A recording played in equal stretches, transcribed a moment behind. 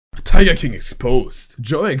Tiger King exposed.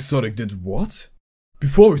 Joey Exotic did what?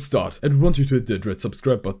 Before we start, I want you to hit that red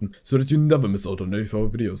subscribe button so that you never miss out on any of our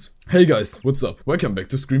videos. Hey guys, what's up? Welcome back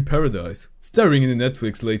to Screen Paradise. Starring in the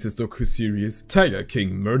Netflix latest docu-series Tiger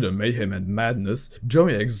King Murder, Mayhem and Madness,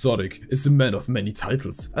 Joey Exotic is a man of many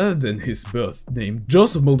titles, other than his birth name,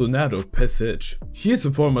 Joseph Maldonado Passage. He is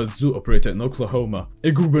a former zoo operator in Oklahoma, a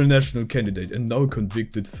gubernatorial candidate and now a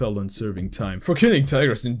convicted felon serving time for killing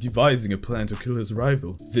tigers and devising a plan to kill his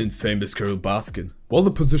rival, the infamous Carol Baskin. While the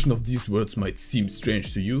position of these words might seem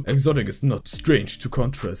strange to you, Exotic is not strange to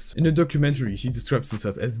contrast. In the documentary, he describes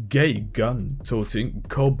himself as gay, gun-toting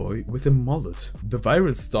cowboy with a mullet. The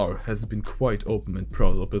viral star has been quite open and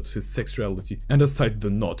proud about his sexuality and has tied the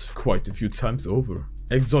knot quite a few times over.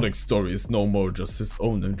 Exotic's story is no more just his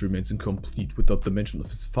own and remains incomplete without the mention of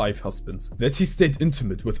his 5 husbands that he stayed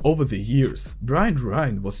intimate with over the years. Brian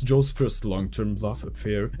Ryan was Joe's first long-term love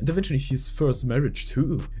affair and eventually his first marriage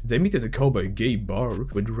too. They meet in a cowboy gay bar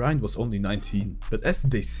when Ryan was only 19, but as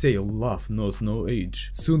they say, love knows no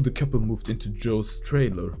age. Soon the couple moved into Joe's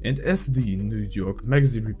trailer and, as the New York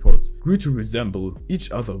Magazine reports, grew to resemble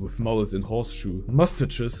each other with mullets and horseshoe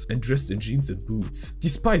mustaches and dressed in jeans and boots.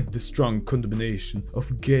 Despite the strong condemnation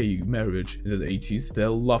of gay marriage in the 80s, their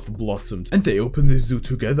love blossomed and they opened the zoo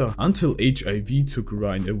together until HIV took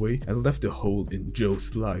Ryan away and left a hole in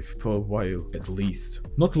Joe's life for a while at least.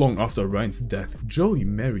 Not long after Ryan's death, Joey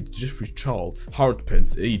married Jeffrey Charles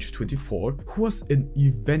Hardpants, age 24, who was an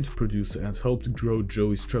event producer and helped grow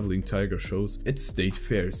Joey's traveling tiger shows at state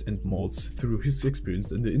fairs and malls through his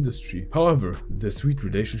experience in the industry. However, the sweet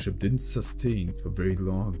relationship didn't sustain for very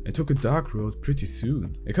long and took a dark road pretty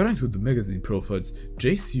soon. According to the magazine profiles,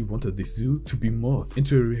 JC wanted the zoo to be morphed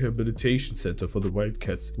into a rehabilitation center for the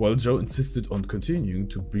wildcats, while Joe insisted on continuing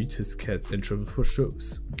to breed his cats and travel for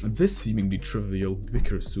shows. This seemingly trivial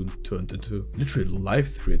bicker soon turned into literal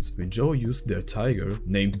life threats when Joe used their tiger,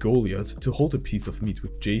 named Goliath, to hold a piece of meat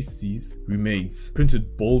with JC's remains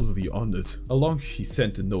printed boldly on it. Along he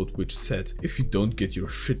sent a note which said, "If you don't get your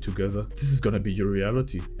shit together, this is gonna be your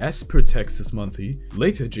reality." As per Texas Monthly,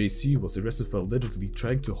 later JC was arrested for allegedly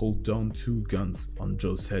trying to hold down 2 guns on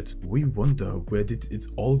Joe's head. We wonder, where did it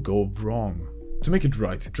all go wrong? To make it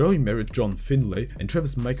right, Joey married John Finlay and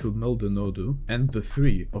Travis Michael Maldonado, and the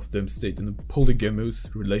 3 of them stayed in a polygamous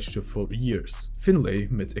relationship for years. Finlay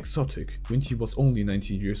met Exotic when he was only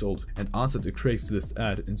 19 years old and answered a Craigslist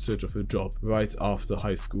ad in search of a job right after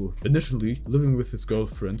high school. Initially living with his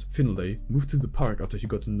girlfriend, Finlay moved to the park after he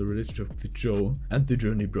got in a relationship with Joe, and the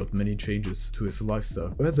journey brought many changes to his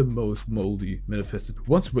lifestyle, where the most moldy manifested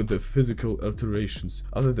once with the physical alterations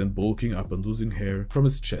other than bulking up and losing hair from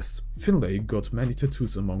his chest. Finlay got many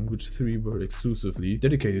tattoos, among which 3 were exclusively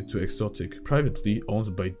dedicated to Exotic. Privately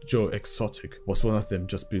owned by Joe, Exotic was one of them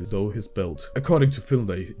just below his belt. According to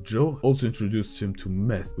Finlay, Joe also introduced him to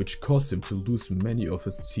meth, which caused him to lose many of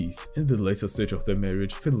his teeth. In the later stage of their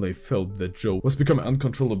marriage, Finlay felt that Joe was becoming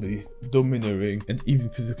uncontrollably domineering and even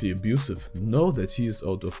physically abusive. Now that he is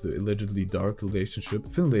out of the allegedly dark relationship,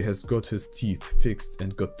 Finlay has got his teeth fixed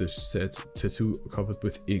and got the said tattoo covered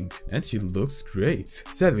with ink, and he looks great.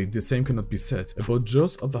 Sadly, the same cannot be said about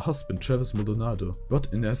Joe's other husband, Travis Maldonado,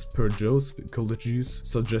 but as per Joe's college's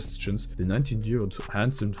suggestions, the 19-year-old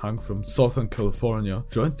handsome hunk from Southern California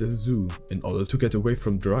joined the zoo in order to get away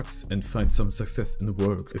from drugs and find some success in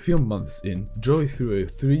work. A few months in, Joey threw a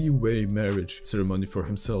 3-way marriage ceremony for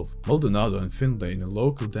himself, Maldonado and Finlay in a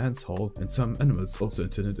local dance hall, and some animals also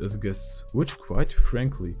attended as guests, which quite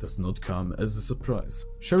frankly does not come as a surprise.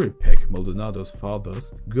 Sherry Peck, Maldonado's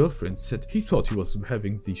father's girlfriend, said he thought he was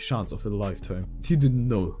having the chance of a lifetime. He didn't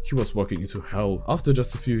know he was walking into hell. After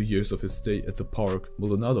just a few years of his stay at the park,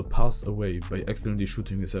 Maldonado passed away by accidentally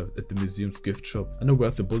shooting himself at the museum's gift shop. Unaware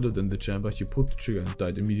of the bullet in the chamber, he pulled the trigger and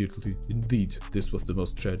died immediately. Indeed, this was the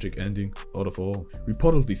most tragic ending out of all.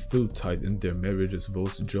 Reportedly still tied in their marriage's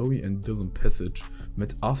vows, Joey and Dylan Passage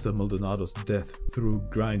met after Maldonado's death through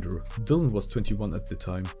Grindr. Dylan was 21 at the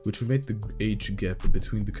time, which made the age gap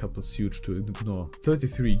between the couples huge to ignore.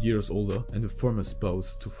 33 years older and a former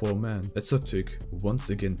spouse to 4 men. Exotic once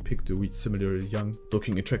again picked a similarly young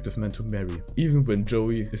looking attractive man to marry. Even when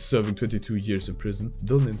Joey is serving 22 years in prison,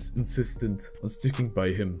 Dylan is insistent on sticking by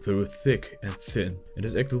him through thick and thin, and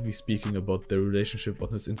is actively speaking about their relationship on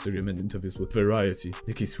his Instagram and interviews with Variety,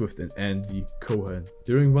 Nikki Swift and Andy Cohen.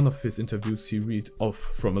 During one of his interviews, he read off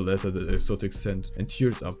from a letter that Exotic sent and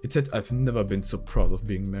teared up. It said, "I've never been so proud of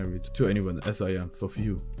being married to anyone as I am for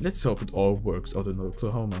you. Let's hope it all works out in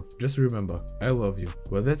Oklahoma. Just remember, I love you."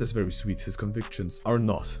 Well, that is very sweet his convictions are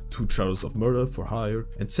not 2 charges of murder for hire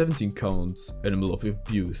and 17 counts animal of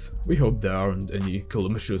abuse. We hope there aren't any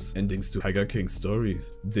calamitous endings to Hagar King's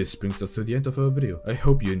stories. This brings us to the end of our video. I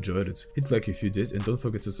hope you enjoyed it. Hit like if you did and don't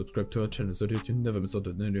forget to subscribe to our channel so that you never miss out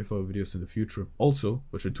on any of our videos in the future. Also,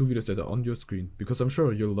 watch the 2 videos that are on your screen because I'm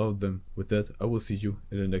sure you'll love them. With that, I will see you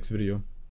in the next video.